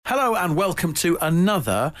Hello and welcome to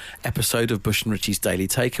another episode of Bush and Richie's Daily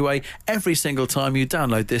Takeaway. Every single time you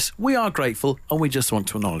download this, we are grateful and we just want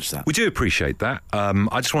to acknowledge that. We do appreciate that.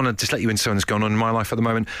 I just want to just let you in something that's going on in my life at the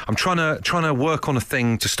moment. I'm trying to work on a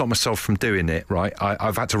thing to stop myself from doing it, right?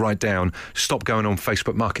 I've had to write down, stop going on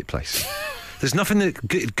Facebook Marketplace. There's nothing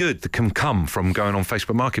good that can come from going on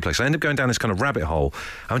Facebook Marketplace. I end up going down this kind of rabbit hole.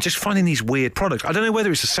 I'm just finding these weird products. I don't know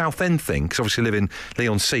whether it's a Southend thing, because obviously I live in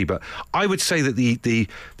Leigh-on-Sea, but I would say that the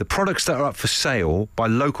products that are up for sale by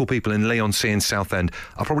local people in Leigh-on-Sea and Southend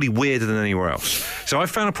are probably weirder than anywhere else. So I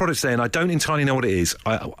found a product there, and I don't entirely know what it is.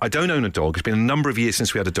 I don't own a dog. It's been a number of years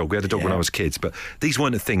since we had a dog. We had a dog when I was kids, but these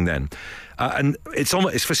weren't a thing then. And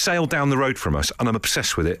it's for sale down the road from us, and I'm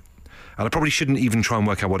obsessed with it. And I probably shouldn't even try and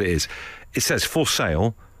work out what it is. It says, for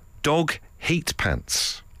sale, dog heat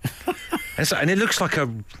pants. and it looks like a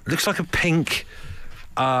pink,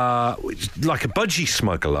 like a budgie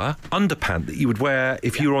smuggler underpant that you would wear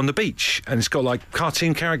if you were on the beach. And it's got like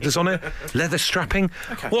cartoon characters on it, leather strapping.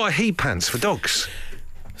 Okay. What are heat pants for dogs?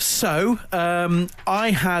 So,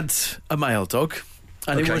 I had a male dog,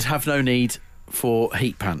 and it would have no need for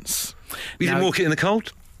heat pants. You didn't walk it in the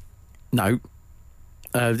cold? No.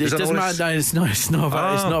 It doesn't matter. No, it's not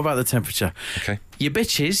about the temperature. Okay. Your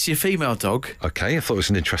bitches, your female dog. Okay, I thought it was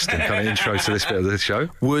an interesting kind of intro to this bit of the show.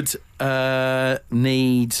 Would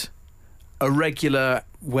need a regular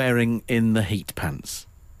wearing in the heat pants.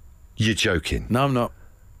 You're joking? No, I'm not.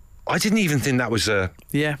 I didn't even think that was a...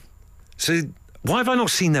 Yeah. So why have I not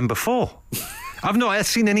seen them before? I've not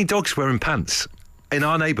seen any dogs wearing pants in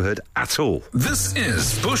our neighbourhood at all. This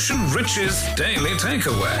is Bush and Rich's Daily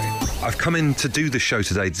Takeaway. I've come in to do the show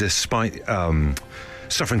today despite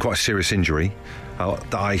suffering quite a serious injury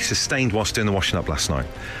that I sustained whilst doing the washing up last night.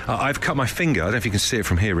 I've cut my finger. I don't know if you can see it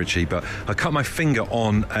from here, Richie, but I cut my finger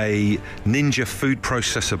on a Ninja food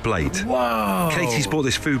processor blade. Whoa! Katie's bought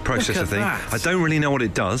this food processor thing. That. I don't really know what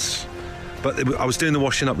it does, but I was doing the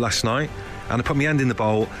washing up last night, and I put my hand in the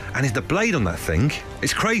bowl, and the blade on that thing,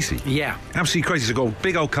 it's crazy. Yeah. Absolutely crazy. So I got a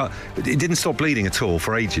big old cut. It didn't stop bleeding at all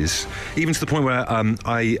for ages, even to the point where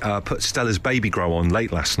I put Stella's Baby Grow on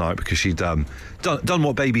late last night because she'd done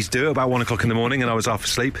what babies do about 1 o'clock in the morning, and I was half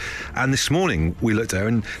asleep. And this morning we looked at her,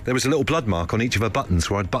 and there was a little blood mark on each of her buttons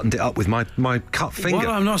where I'd buttoned it up with my cut finger. Well,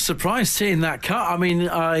 I'm not surprised seeing that cut. I mean,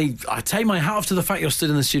 I take my hat off to the fact you're stood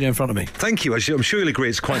in the studio in front of me. Thank you. I'm sure you'll agree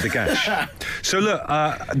it's quite the gash. So look,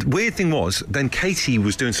 weird thing was, then Katie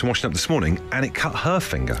was doing some washing up this morning, and it cut her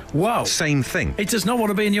finger. Wow. Same thing. It does not want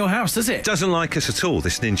to be in your house, does it? Doesn't like us at all,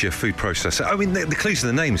 this Ninja food processor. I mean, the clues in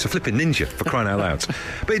the name. It's a flipping ninja, for crying out loud.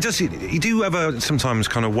 But it does. You do ever sometimes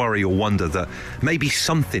kind of worry or wonder that maybe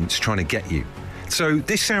something's trying to get you. So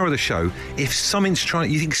this hour of the show, if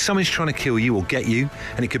you think something's trying to kill you or get you,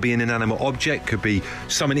 and it could be an inanimate object, could be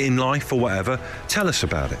something in life or whatever, tell us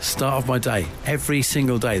about it. Start of my day. Every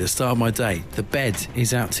single day, the start of my day, the bed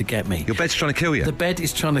is out to get me. Your bed's trying to kill you? The bed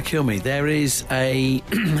is trying to kill me. There is a...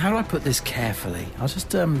 how do I put this carefully? I'll just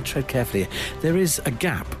tread carefully here. There is a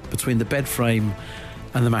gap between the bed frame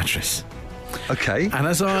and the mattress. Okay. And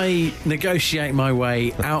as I negotiate my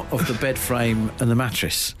way out of the bed frame and the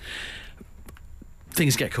mattress,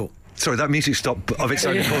 things get cool. Sorry, that music stopped of its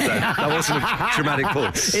own accord there. That wasn't a dramatic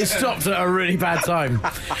pause. It stopped at a really bad time.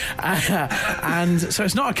 And so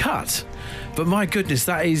it's not a cut. But my goodness,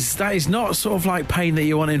 that is not sort of like pain that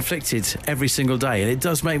you want inflicted every single day. And it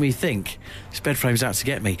does make me think this bed frame's out to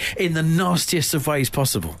get me in the nastiest of ways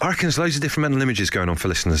possible. I reckon there's loads of different mental images going on for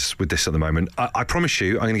listeners with this at the moment. I promise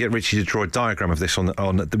you, I'm going to get Richie to draw a diagram of this with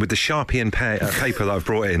the Sharpie and paper that I've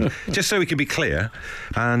brought in, just so we can be clear.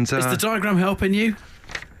 And is the diagram helping you?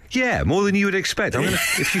 Yeah, more than you would expect.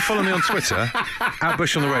 If you follow me on Twitter,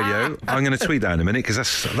 @Bush on the Radio, I'm going to tweet that in a minute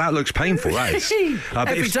because that looks painful. That is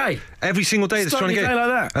every day, every single day. That's trying to get like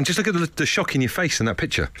that. And just look at the shock in your face in that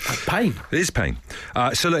picture. That's pain. It is pain.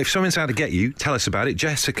 So look, if someone's out to get you, tell us about it.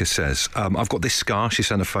 Jessica says, I've got this scar. She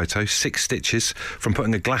sent a photo, 6 stitches from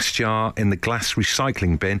putting a glass jar in the glass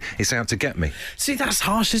recycling bin. It's out to get me. See, that's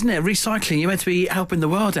harsh, isn't it? Recycling. You're meant to be helping the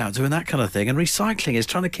world out, doing that kind of thing, and recycling is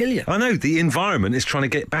trying to kill you. I know. The environment is trying to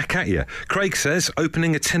get back at you. Craig says,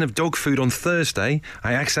 opening a tin of dog food on Thursday,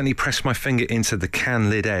 I accidentally pressed my finger into the can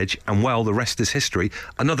lid edge, and well, the rest is history.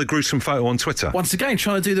 Another gruesome photo on Twitter. Once again,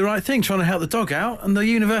 trying to do the right thing, trying to help the dog out, and the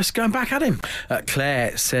universe going back at him.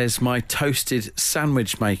 Claire says, my toasted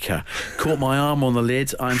sandwich maker caught my arm on the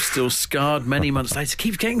lid. I'm still scarred many months later.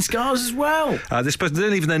 Keeps getting scars as well. This person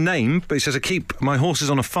didn't leave their name, but it says, I keep my horses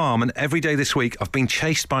on a farm, and every day this week I've been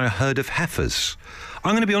chased by a herd of heifers.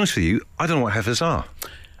 I'm going to be honest with you, I don't know what heifers are.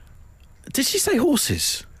 Did she say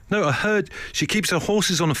horses? No, a herd. She keeps her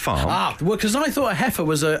horses on a farm. Well, because I thought a heifer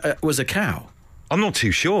was a cow. I'm not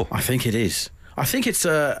too sure. I think it is. I think it's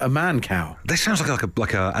a man cow. This sounds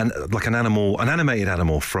like an animal, an animated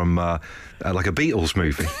animal from like a Beatles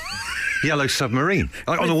movie. Yellow Submarine,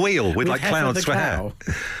 like on a wheel with like Heifer clouds the for hair.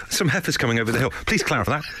 Some heifers coming over the hill. Please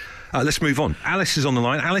clarify that. Let's move on. Alice is on the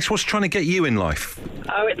line. Alice, what's trying to get you in life?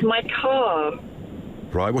 Oh, it's my car.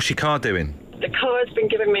 Right, what's your car doing? The car has been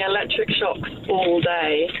giving me electric shocks all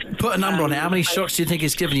day. Put a number on it. How many shocks do you think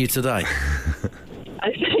it's given you today? I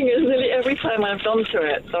think it's nearly every time I've gone to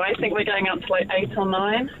it. So I think we're going up to like 8 or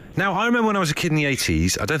 9. Now, I remember when I was a kid in the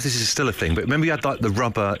 80s, I don't know if this is still a thing, but remember you had like the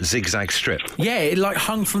rubber zigzag strip? Yeah, it like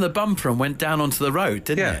hung from the bumper and went down onto the road,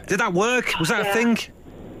 didn't it? Did that work? Was that a thing?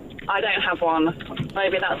 I don't have one.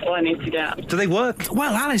 Maybe that's what I need to get. Do they work?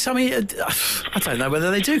 Well, Alice, I mean, I don't know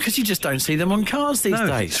whether they do, because you just don't see them on cars these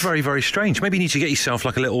days. It's very, very strange. Maybe you need to get yourself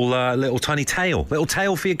like a little tiny tail. Little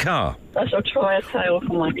tail for your car. I shall try a tail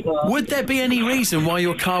for my car. Would there be any reason why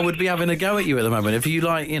your car would be having a go at you at the moment? If you,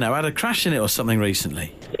 like, had a crash in it or something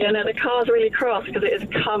recently? Yeah, no, the car's really cross because it is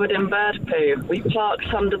covered in bird poo. We parked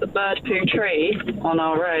under the bird poo tree on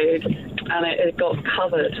our road and it got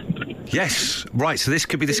covered. Yes, right. So this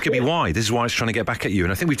could be why. This is why it's trying to get back at you.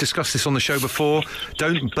 And I think we've discussed this on the show before.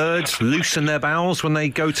 Don't birds loosen their bowels when they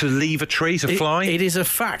go to leave a tree to fly? It is a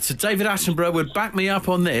fact. David Attenborough would back me up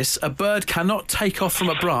on this. A bird cannot take off from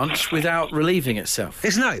a branch without relieving itself.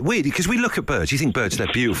 Isn't that weird? Because we look at birds, you think birds, they're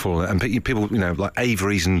beautiful, and people, like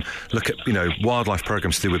aviaries and look at, wildlife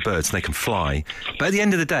programmes to do with birds, and they can fly. But at the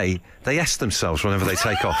end of the day, they S themselves whenever they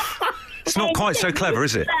take off. It's not quite so clever,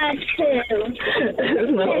 is it? Oh,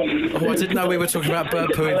 I didn't know we were talking about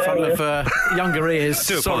bird poo in front of younger ears.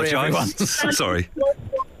 Do apologise. Sorry.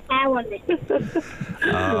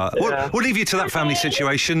 We'll leave you to that family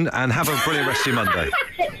situation and have a brilliant rest of your Monday.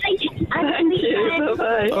 Thank you.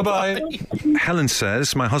 Bye-bye. Bye-bye. Helen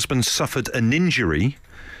says, my husband suffered an injury.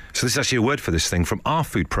 So this is actually a word for this thing from our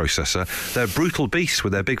food processor. They're brutal beasts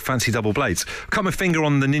with their big fancy double blades. Cut my finger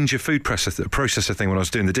on the Ninja food processor thing when I was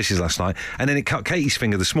doing the dishes last night, and then it cut Katie's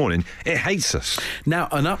finger this morning. It hates us. Now,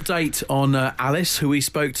 an update on Alice, who we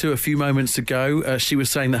spoke to a few moments ago. She was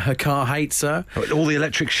saying that her car hates her. All the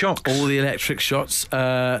electric shocks. All the electric shocks.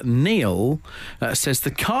 Neil says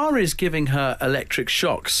the car is giving her electric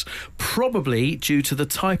shocks, probably due to the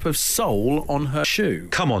type of sole on her shoe.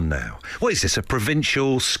 Come on now. What is this, a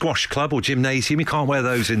provincial squash club or gymnasium? You can't wear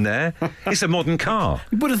those in there. It's a modern car.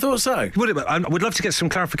 You would have thought so. I would love to get some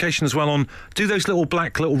clarification as well on, do those little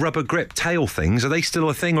black rubber grip tail things, are they still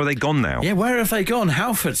a thing or are they gone now? Yeah, where have they gone?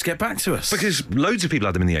 Halfords, get back to us. Because loads of people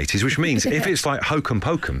had them in the 80s, which means if it's like hokum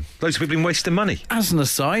pokum, loads of people have been wasting money. As an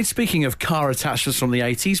aside, speaking of car attachments from the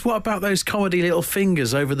 80s, what about those comedy little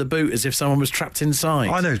fingers over the boot as if someone was trapped inside?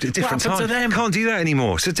 I know, different time. To them? Can't do that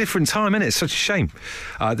anymore. It's a different time, isn't it? It's such a shame.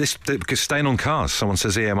 Because staying on cars, someone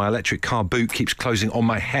says here, my electric car boot keeps closing on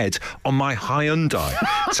my head on my Hyundai.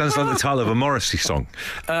 Sounds like the title of a Morrissey song.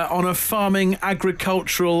 On a farming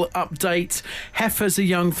agricultural update, heifers are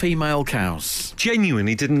young female cows.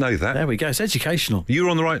 Genuinely didn't know that. There we go. It's educational. You were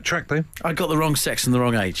on the right track, though. I got the wrong sex and the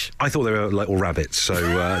wrong age. I thought they were little rabbits,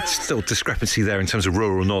 so still discrepancy there in terms of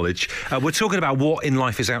rural knowledge. We're talking about what in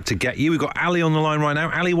life is out to get you. We've got Ali on the line right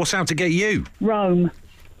now. Ali, what's out to get you? Rome.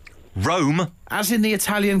 Rome? As in the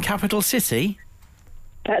Italian capital city?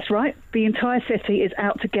 That's right. The entire city is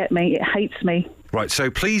out to get me. It hates me. Right,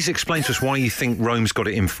 so please explain to us why you think Rome's got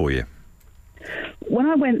it in for you. When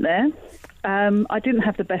I went there, I didn't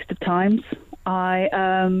have the best of times. I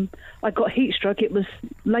got heat stroke. It was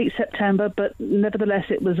late September, but nevertheless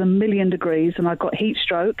it was 1,000,000 degrees and I got heat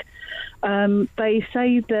stroke. They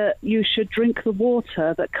say that you should drink the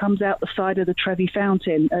water that comes out the side of the Trevi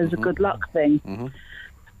Fountain as a good luck thing. Mm-hmm.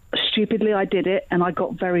 Stupidly, I did it, and I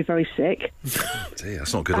got very, very sick. Dear,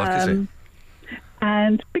 that's not good luck, is it?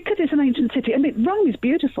 And because it's an ancient city, I mean, Rome is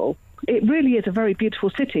beautiful. It really is a very beautiful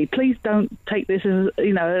city. Please don't take this as,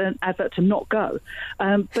 an advert to not go.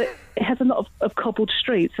 But it has a lot of cobbled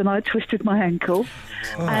streets, and I twisted my ankle.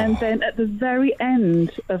 Oh. And then at the very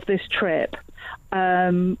end of this trip,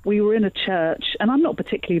 we were in a church, and I'm not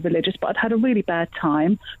particularly religious, but I'd had a really bad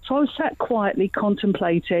time. So I was sat quietly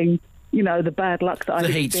contemplating the bad luck that I The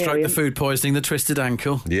heat stroke, the food poisoning, the twisted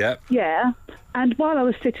ankle. Yeah. Yeah. And while I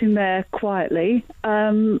was sitting there quietly,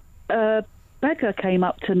 a beggar came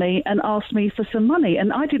up to me and asked me for some money.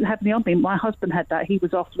 And I didn't have any on me. My husband had that. He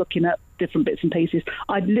was off looking at different bits and pieces.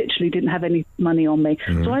 I literally didn't have any money on me.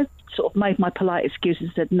 Mm-hmm. So I sort of made my polite excuses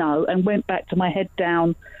and said no and went back to my head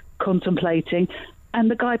down contemplating. And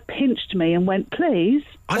the guy pinched me and went, please.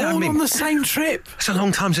 On the same trip. It's a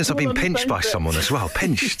long time since I've been pinched by someone as well.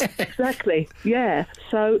 Pinched. Exactly, yeah.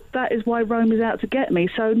 So that is why Rome is out to get me.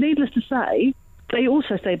 So needless to say, They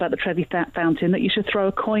also say about the Trevi Fountain that you should throw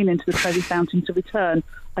a coin into the Trevi Fountain to return.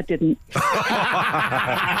 I didn't. The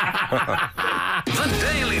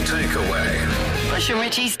Daily Takeaway. Bush and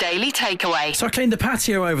Richie's Daily Takeaway. So I cleaned the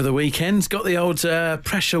patio over the weekend, got the old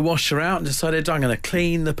pressure washer out and decided I'm going to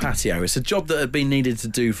clean the patio. It's a job that had been needed to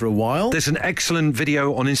do for a while. There's an excellent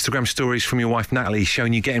video on Instagram stories from your wife Natalie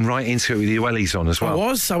showing you getting right into it with your wellies on as well.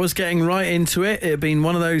 I was getting right into it. It had been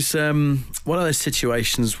one of those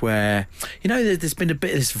situations where, you know, there's been a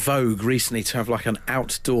bit of this vogue recently to have like an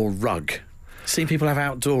outdoor rug. Seen people have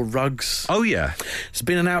outdoor rugs? Oh, yeah. There's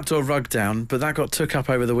been an outdoor rug down, but that got took up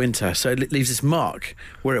over the winter, so it leaves this mark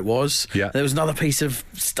where it was. Yeah. There was another piece of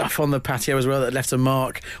stuff on the patio as well that left a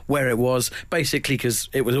mark where it was, basically because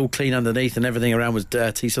it was all clean underneath and everything around was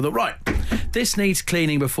dirty. So I thought, right, this needs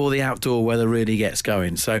cleaning before the outdoor weather really gets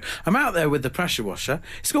going. So I'm out there with the pressure washer.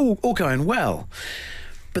 It's all going well.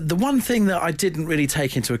 But the one thing that I didn't really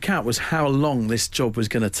take into account was how long this job was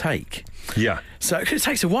going to take. Yeah. So it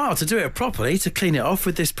takes a while to do it properly, to clean it off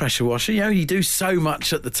with this pressure washer. You know, you do so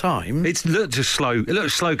much at the time. It looked just slow. It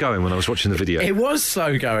looked slow going when I was watching the video. It was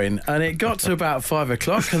slow going, and it got to about 5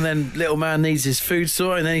 o'clock, and then little man needs his food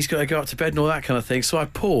sorted, and then he's got to go up to bed and all that kind of thing. So I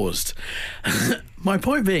paused. My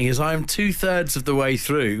point being is I'm 2/3 of the way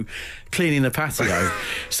through cleaning the patio.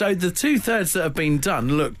 So the 2/3 that have been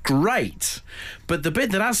done look great, but the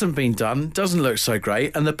bit that hasn't been done doesn't look so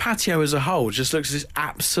great, and the patio as a whole just looks this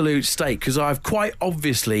absolute state because I've quite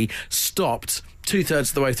obviously stopped 2/3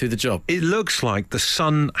 of the way through the job. It looks like the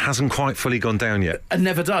sun hasn't quite fully gone down yet. And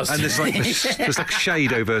never does. And there's like a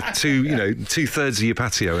shade over 2/3 of your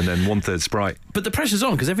patio and then 1/3's bright. But the pressure's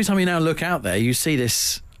on because every time you now look out there, you see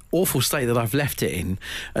this awful state that I've left it in,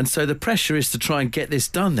 and so the pressure is to try and get this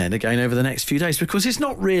done then again over the next few days, because it's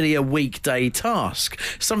not really a weekday task,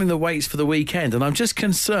 something that waits for the weekend. And I'm just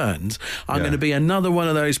concerned I'm going to be another one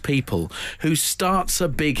of those people who starts a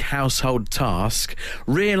big household task,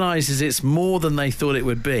 realises it's more than they thought it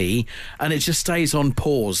would be, and it just stays on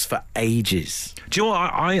pause for ages. Do you know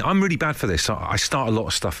what? I'm really bad for this. I start a lot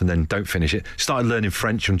of stuff and then don't finish it. Started learning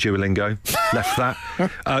French on Duolingo, left that.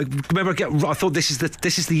 Remember, I thought this is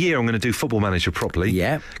the year I'm going to do Football Manager properly.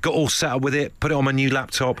 Yeah. Got all set up with it, put it on my new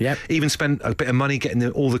laptop. Yep. Even spent a bit of money getting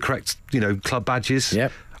all the correct, club badges.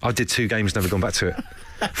 Yep. I did 2 games, never gone back to it.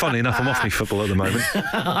 Funnily enough, I'm off me football at the moment.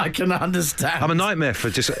 I can understand. I'm a nightmare for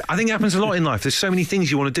I think it happens a lot in life. There's so many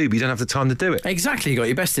things you want to do, but you don't have the time to do it. Exactly. You got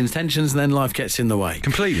your best intentions and then life gets in the way.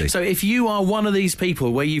 Completely. So if you are one of these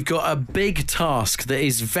people where you've got a big task that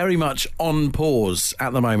is very much on pause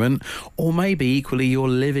at the moment, or maybe equally you're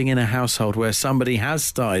living in a household where somebody has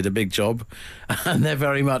started a big job and they're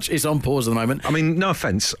very much, it's on pause at the moment. I mean, no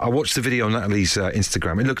offence, I watched the video on Natalie's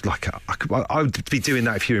Instagram. It looked like I would be doing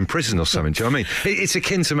that if you're in prison or something. Do you know what I mean? It's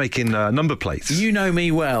akin to making number plates. You know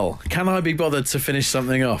me well. Can I be bothered to finish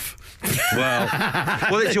something off? Well,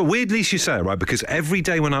 it's weirdly you say it, right? Because every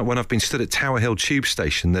day when I've been stood at Tower Hill Tube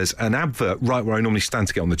Station, there's an advert right where I normally stand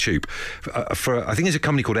to get on the tube for I think it's a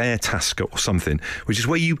company called Airtasker or something, which is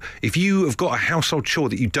where if you have got a household chore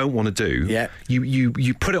that you don't want to do,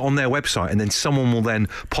 you put it on their website and then someone will then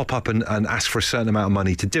pop up and ask for a certain amount of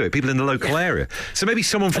money to do it. People in the local area. So maybe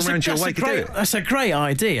someone from around your way could do it. That's a great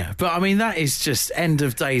idea, but I mean that is just end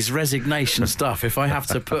of days resignation stuff. If I have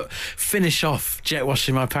to finish off jet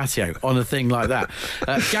washing my patio on a thing like that.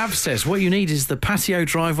 Gav says what you need is the patio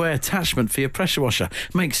driveway attachment for your pressure washer.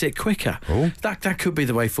 Makes it quicker. Oh. That could be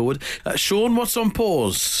the way forward. Sean, what's on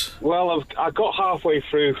pause? Well, I got halfway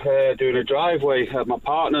through doing a driveway at my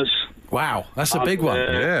partner's. Wow, that's a big one.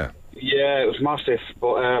 Yeah. Yeah, it was massive,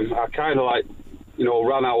 but I kind of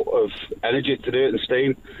ran out of energy to do it and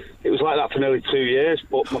steam. It was like that for nearly 2 years,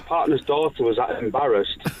 but my partner's daughter was that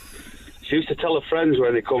embarrassed. She used to tell her friends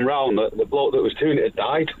when they come round that the bloke that was doing it had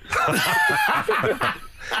died.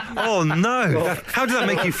 Oh, no. How did that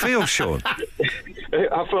make you feel, Sean?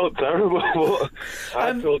 I felt terrible, but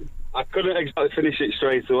I couldn't exactly finish it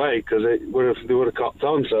straight away because they would have copped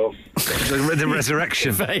on, so... The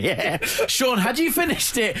resurrection. Yeah. Sean, had you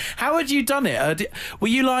finished it? How had you done it? Were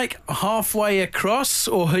you like halfway across,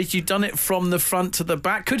 or had you done it from the front to the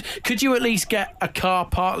back? Could you at least get a car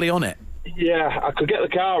partly on it? Yeah, I could get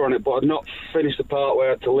the car on it, but I'd not finished the part where I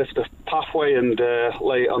had to lift the pathway and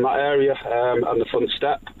lay it on that area and the front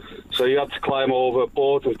step. So you had to climb over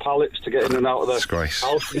boards and pallets to get in and out of the Disgrace.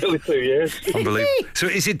 house for nearly 2 years. Unbelievable. So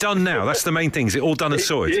is it done now? That's the main thing. Is it all done and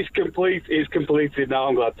sorted? It's complete. It's completed now,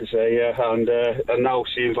 I'm glad to say, yeah. And now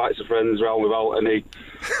she invites her friends round without any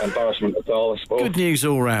embarrassment at all, I suppose. Good news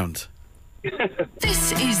all round.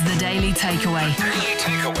 This is the Daily Takeaway. Daily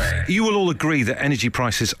Takeaway. You will all agree that energy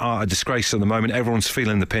prices are a disgrace at the moment. Everyone's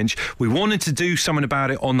feeling the pinch. We wanted to do something about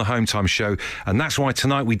it on the Home Time Show, and that's why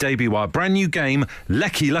tonight we debut our brand new game,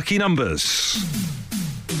 Lecky Lucky Numbers.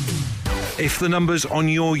 If the numbers on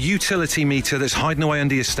your utility meter that's hiding away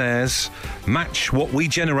under your stairs match what we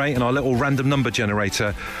generate in our little random number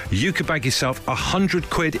generator, you could bag yourself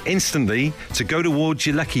 £100 instantly to go towards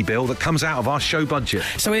your Lecky bill that comes out of our show budget.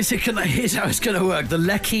 So here's how it's going to work. The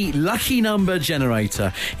Lecky Lucky Number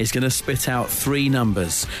Generator is going to spit out 3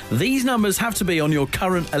 numbers. These numbers have to be on your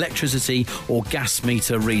current electricity or gas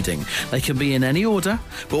meter reading. They can be in any order,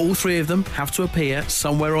 but all 3 of them have to appear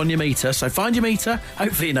somewhere on your meter. So find your meter,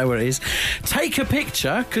 hopefully you know where it is. Take a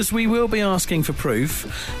picture, because we will be asking for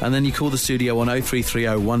proof, and then you call the studio on 0330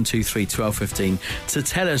 123 1215 to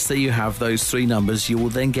tell us that you have those 3 numbers. You will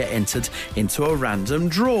then get entered into a random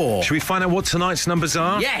draw. Should we find out what tonight's numbers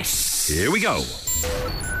are? Yes! Here we go.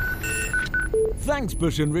 Thanks,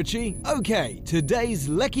 Bush and Richie. OK, today's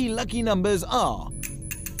Lecky Lucky numbers are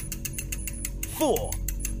 4,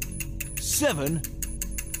 7,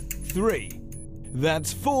 3.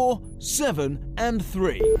 That's 4, 7 and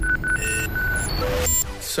 3.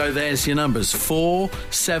 So there's your numbers, 4,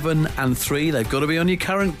 7 and 3. They've got to be on your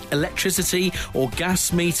current electricity or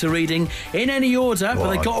gas meter reading in any order, but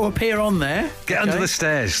they've got to appear on there. Get under the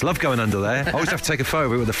stairs. Love going under there. I always have to take a photo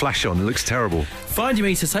of it with the flash on. It looks terrible. Find your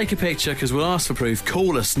meter, take a picture, because we'll ask for proof.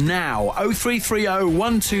 Call us now, 0330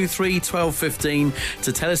 123 1215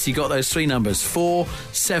 to tell us you got those 3 numbers, 4,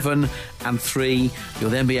 7 and 3. You'll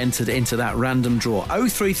then be entered into that random draw.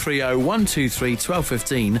 0330 123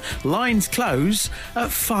 1215. Lines close at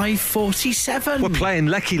 5:47. We're playing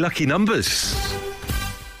Lecky Lucky Numbers.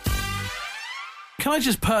 Can I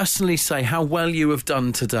just personally say how well you have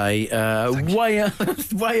done today? Way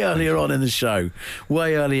earlier on in the show,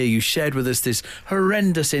 way earlier, you shared with us this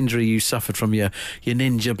horrendous injury you suffered from your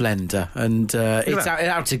Ninja blender, and it's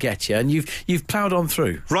out to get you, and you've ploughed on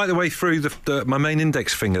through right the way through my main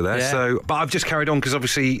index finger there. Yeah. So, but I've just carried on because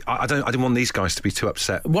obviously I didn't want these guys to be too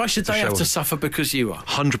upset. Why should they have to suffer because you are?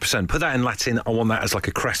 100%. Put that in Latin. I want that as like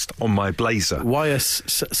a crest on my blazer. Why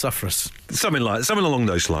sufferers? Something along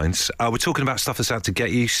those lines. We're talking about stuff that's out to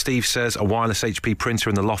get you. Steve says a wireless HP printer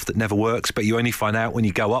in the loft that never works, but you only find out when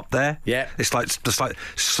you go up there. Yeah, it's like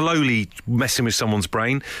slowly messing with someone's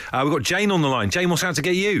brain. We've got Jane on the line. Jane, what's out to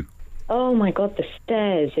get you? Oh my God, the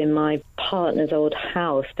stairs in my partner's old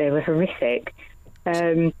house, they were horrific.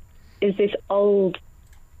 Is this old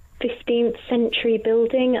 15th century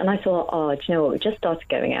building, and I thought, do you know what, we just started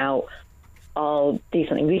going out. I'll do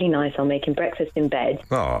something really nice. I'll make him breakfast in bed.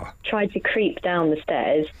 Tried to creep down the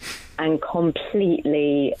stairs and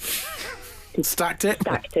completely stacked it.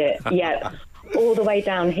 Yeah, all the way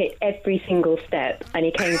down, hit every single step, and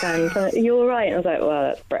he came down and he was like, "Are you all right?" And I was like, "Well,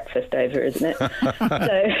 that's breakfast over, isn't it?"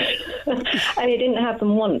 And it didn't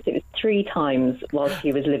happen once. It was 3 times whilst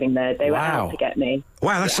he was living there. They were out to get me.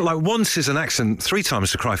 Wow, that's like once is an accident, 3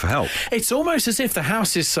 times to cry for help. It's almost as if the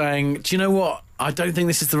house is saying, "Do you know what? I don't think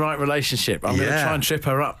this is the right relationship. I'm going to try and trip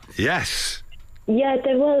her up." Yes. Yeah,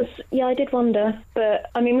 there was. Yeah, I did wonder. But,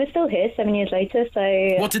 I mean, we're still here 7 years later,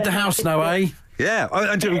 so... What did the house know, eh? Yeah.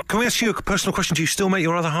 Can we ask you a personal question? Do you still make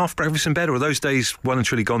your other half breakfast in bed, or are those days well and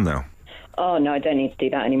truly gone now? Oh, no, I don't need to do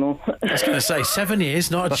that anymore. I was going to say, 7 years,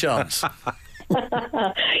 not a chance.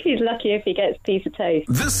 He's lucky if he gets a piece of toast.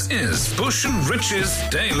 This is Bush and Rich's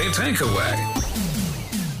Daily Takeaway.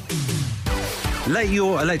 Let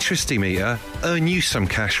your electricity meter earn you some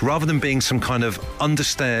cash rather than being some kind of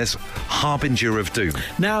understairs harbinger of doom.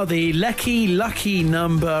 Now, the Lecky Lucky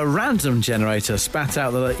Number random generator spat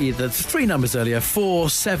out the 3 numbers earlier, 4,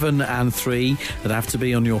 7 and 3, that have to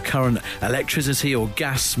be on your current electricity or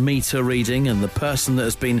gas meter reading, and the person that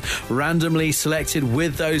has been randomly selected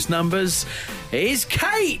with those numbers is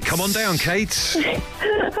Kate. Come on down, Kate.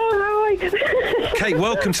 All right. Kate,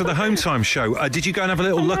 welcome to the Home Time Show. Did you go and have a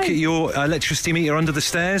little look at your electricity meter under the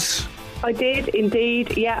stairs? I did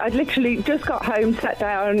indeed. Yeah, I literally just got home, sat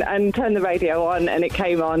down and turned the radio on, and it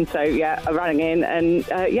came on. So yeah, I rang in and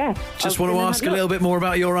Just want to ask a little bit more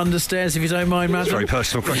about your understairs, if you don't mind, madam. Very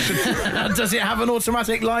personal question. Does it have an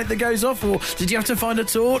automatic light that goes off, or did you have to find a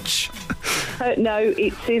torch? No,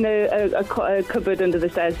 it's in a cupboard under the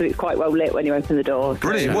stairs, so it's quite well lit when you open the door.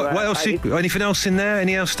 Brilliant. So, what else? Anything else in there?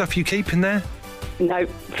 Any else stuff you keep in there? No, a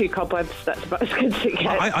few cobwebs, that's about as good as it gets.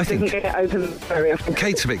 I think it doesn't get open very often.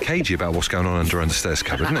 Kate's a bit cagey about what's going on under the stairs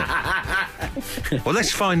cupboard, isn't it? Well,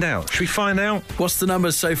 let's find out. Should we find out? What's the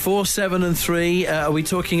numbers? So 4, 7 and 3. Are we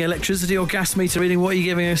talking electricity or gas meter reading? What are you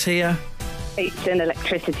giving us here? It's an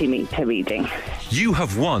electricity meter reading. You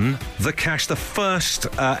have won the cash, the first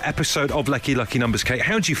episode of Lecky Lucky Numbers, Kate.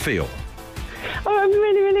 How do you feel? Oh, I'm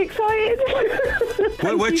really, really excited.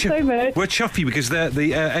 Thank you so much. We're chuffy because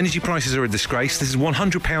the energy prices are a disgrace. This is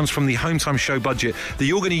 £100 from the Home Time Show budget that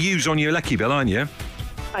you're going to use on your Lecky bill, aren't you?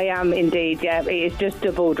 I am indeed, yeah. It's just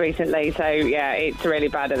doubled recently, so yeah, it's really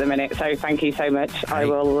bad at the minute. So thank you so much.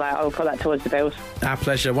 Hey. I'll put that towards the bills. Our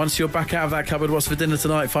pleasure. Once you're back out of that cupboard, what's for dinner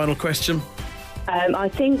tonight? Final question. I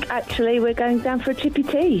think actually we're going down for a chippy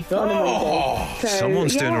tea on a Monday. So,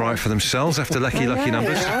 Someone's doing all right for themselves after Lecky Lucky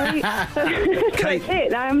Numbers. Right? Kate, That's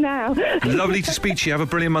it, I am now. lovely to speak to you. Have a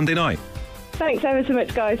brilliant Monday night. Thanks ever so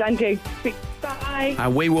much, guys. And you. Bye.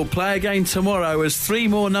 And we will play again tomorrow as 3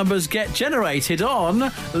 more numbers get generated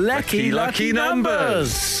on Lecky Lucky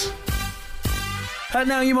Numbers.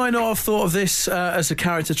 Now, you might not have thought of this as a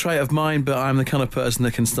character trait of mine, but I'm the kind of person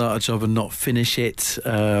that can start a job and not finish it.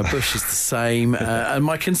 Bush is the same. And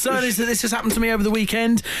my concern is that this has happened to me over the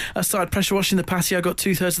weekend. I started pressure washing the patio, got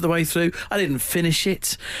 2/3 of the way through. I didn't finish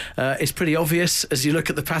it. It's pretty obvious. As you look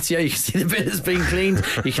at the patio, you can see the bit that's been cleaned.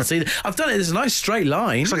 You can see I've done it. There's a nice straight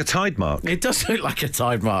line. It's like a tide mark. It does look like a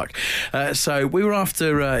tide mark. So we were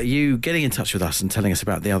after you getting in touch with us and telling us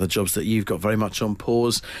about the other jobs that you've got very much on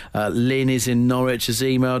pause. Lynn is in Norwich, has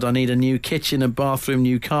emailed, I need a new kitchen and bathroom,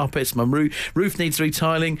 new carpets, my roof needs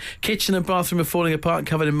retiling, kitchen and bathroom are falling apart and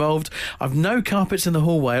covered in mould. I've no carpets in the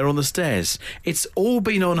hallway or on the stairs. It's all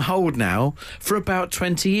been on hold now for about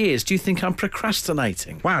 20 years. Do you think I'm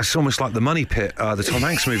procrastinating? Wow, it's almost like the Money Pit, the Tom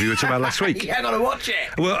Hanks movie we were talking about last week. Yeah, I got to watch it.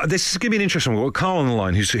 Well, this is going to be an interesting one. We've got Carl on the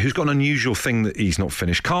line who's got an unusual thing that he's not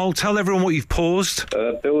finished. Carl, tell everyone what you've paused.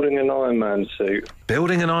 Building an Iron Man suit.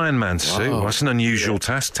 Building an Iron Man suit. Wow. That's an unusual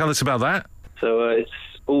task. Tell us about that. So it's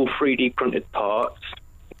all 3D printed parts.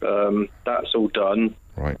 That's all done.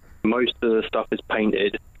 Right. Most of the stuff is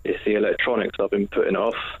painted. It's the electronics I've been putting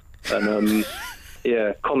off. And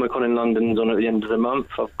yeah, Comic-Con in London's on at the end of the month.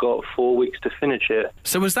 I've got 4 weeks to finish it.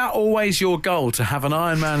 So was that always your goal, to have an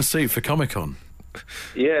Iron Man suit for Comic-Con?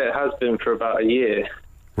 Yeah, it has been for about a year.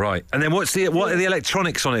 Right. And then what are the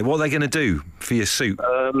electronics on it? What are they going to do for your suit?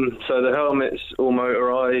 So the helmet's all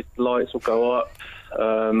motorised. Lights will go up.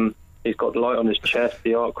 He's got the light on his chest,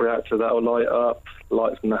 the arc reactor that'll light up,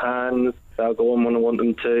 lights on the hands, they'll go on when I want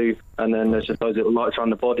them to, and then there's just those little lights around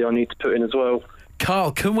the body I need to put in as well.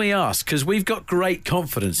 Carl, can we ask, because we've got great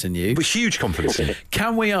confidence in you. But huge confidence in you.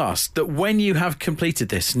 Can we ask that when you have completed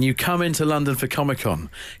this and you come into London for Comic-Con,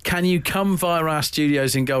 can you come via our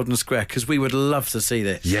studios in Golden Square? Because we would love to see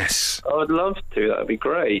this. Yes. I'd love to, that'd be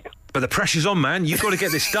great. But the pressure's on, man. You've got to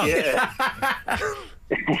get this done.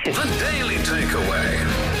 The Daily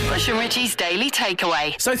Takeaway. Bush and Richie's Daily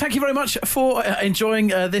Takeaway. So thank you very much for enjoying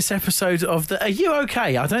this episode of the... Are you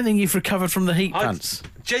okay? I don't think you've recovered from the heat pants.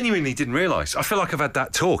 Genuinely didn't realise. I feel like I've had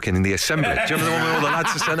that talk in the assembly. Do you remember the one where all the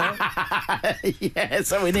lads are sent out? Yeah,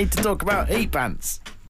 so we need to talk about heat pants.